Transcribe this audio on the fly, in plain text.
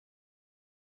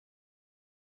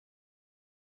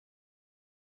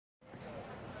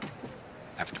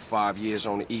5 years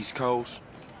on the East Coast,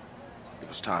 it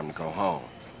was time to go home.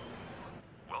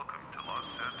 Welcome to Los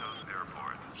Santos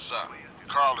Airport. What's up?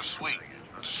 Carl is sweet.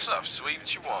 What's up, sweet?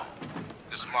 What you want?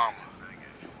 His mama.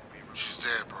 She's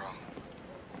dead, bro.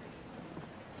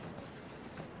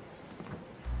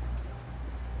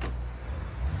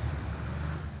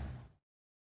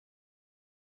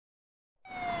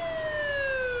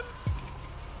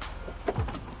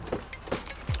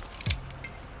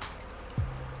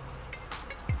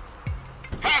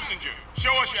 Passenger,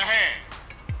 show us your hand.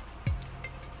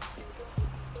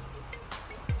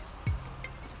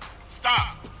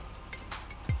 Stop.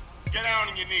 Get down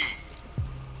on your knees.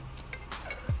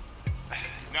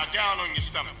 Now down on your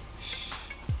stomach.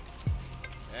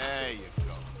 There you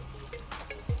go.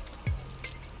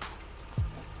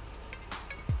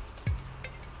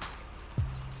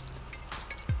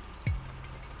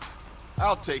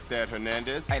 I'll take that,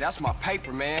 Hernandez. Hey, that's my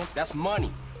paper, man. That's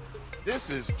money.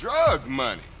 This is drug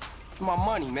money. My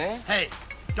money, man. Hey,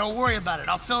 don't worry about it.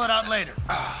 I'll fill it out later.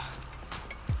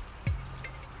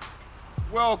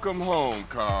 Welcome home,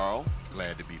 Carl.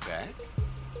 Glad to be back.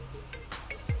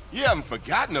 You haven't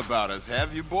forgotten about us,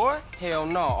 have you, boy? Hell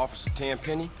no, Officer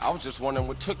Tenpenny. I was just wondering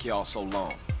what took y'all so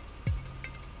long.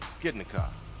 Get in the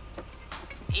car.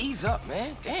 Ease up,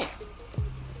 man. Damn.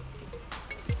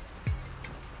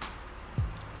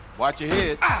 Watch your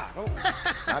head. Oh,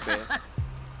 my bad.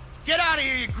 Get out of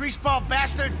here, you greaseball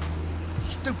bastard!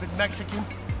 Stupid Mexican.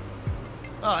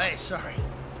 Oh, hey, sorry.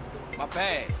 My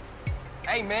bag.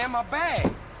 Hey, man, my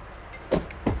bag.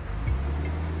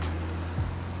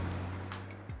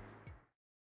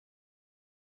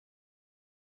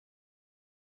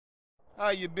 How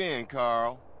you been,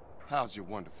 Carl? How's your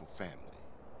wonderful family?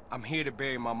 I'm here to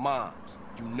bury my moms.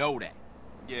 You know that.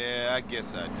 Yeah, I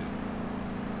guess I do.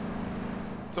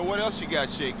 So what else you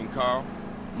got shaking, Carl?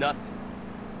 Nothing.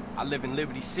 I live in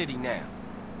Liberty City now.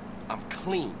 I'm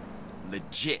clean.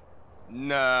 Legit.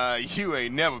 Nah, you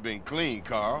ain't never been clean,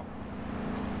 Carl.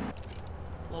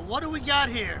 Well, what do we got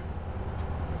here?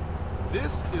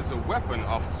 This is a weapon,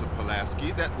 Officer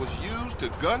Pulaski, that was used to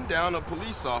gun down a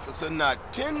police officer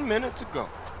not 10 minutes ago.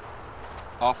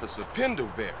 Officer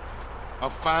Pendlebury. A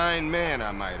fine man,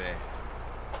 I might add.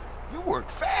 You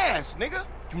work fast, nigga.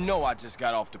 You know I just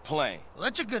got off the plane. Well,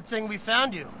 that's a good thing we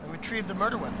found you and retrieved the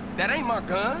murder weapon. That ain't my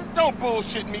gun. Don't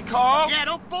bullshit me, Carl. Yeah,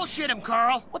 don't bullshit him,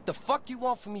 Carl. What the fuck you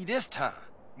want from me this time?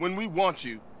 When we want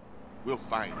you, we'll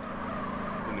find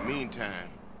you. In the meantime,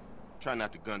 try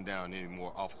not to gun down any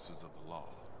more officers of the law.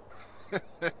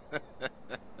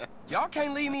 Y'all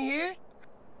can't leave me here.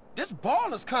 This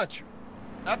baller's country.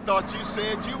 I thought you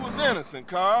said you was innocent,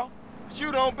 Carl. But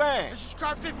you don't bang. This is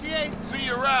car 58. See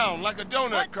you around like a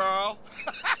donut, What? Carl.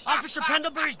 Officer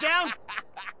Pendlebury's down.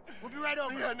 We'll be right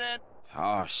over. See you, Ned.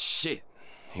 Oh, shit.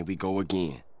 Here we go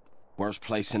again. Worst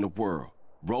place in the world.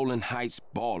 Rolling Heights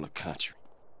baller country.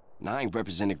 Now, I ain't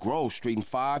represented Grove Street in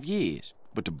 5 years,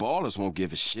 but the ballers won't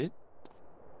give a shit.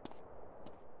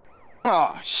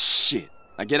 Oh, shit.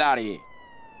 Now get out of here.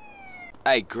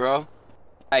 Hey, girl.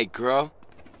 Hey, girl.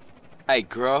 Hey,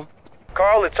 girl.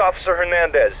 Carl, it's Officer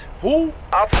Hernandez. Who?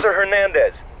 Officer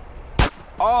Hernandez.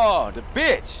 Oh, the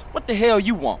bitch. What the hell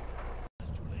you want?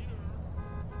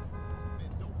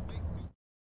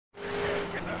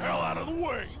 Get the hell out of the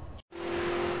way!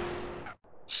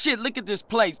 Shit, look at this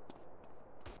place.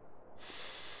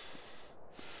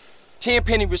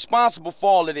 Tenpenny responsible for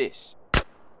all of this.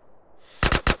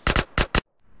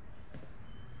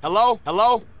 Hello?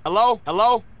 Hello? Hello?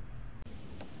 Hello?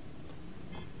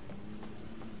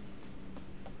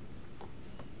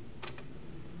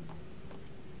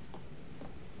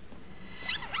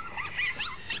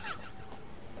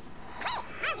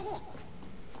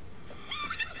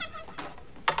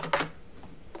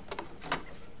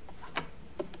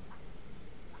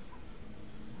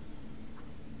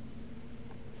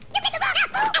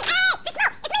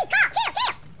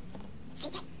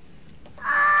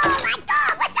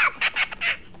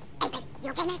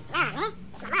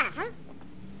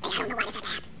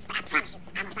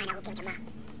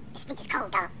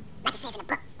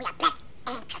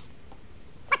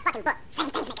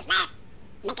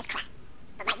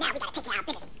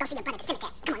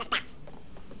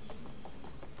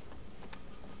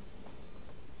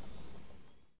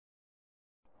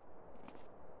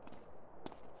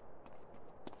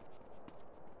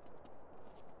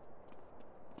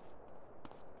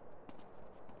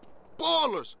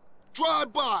 Ballers!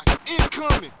 Drive-by!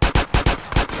 Incoming!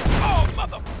 Oh,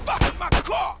 motherfucker, my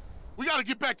car! We gotta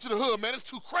get back to the hood, man. It's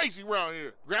too crazy around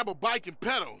here. Grab a bike and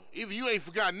pedal. Either you ain't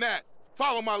forgotten that.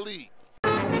 Follow my lead.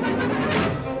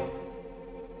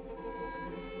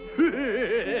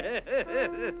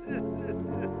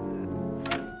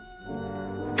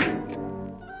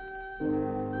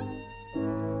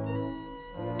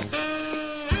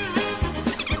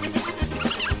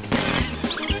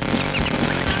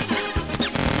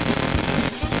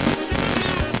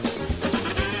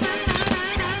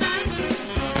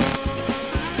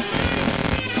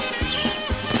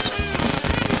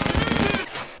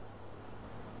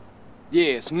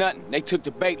 Yeah, it's nothing. They took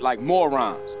the bait like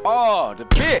morons. Oh, the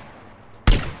bit!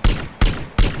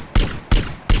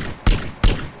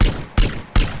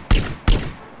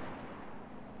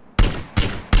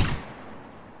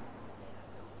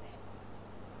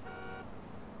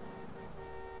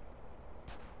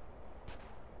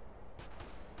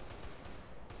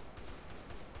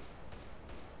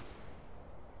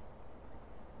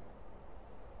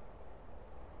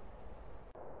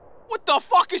 What the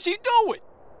fuck is he doing?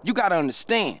 You gotta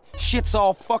understand, shit's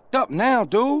all fucked up now,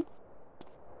 dude.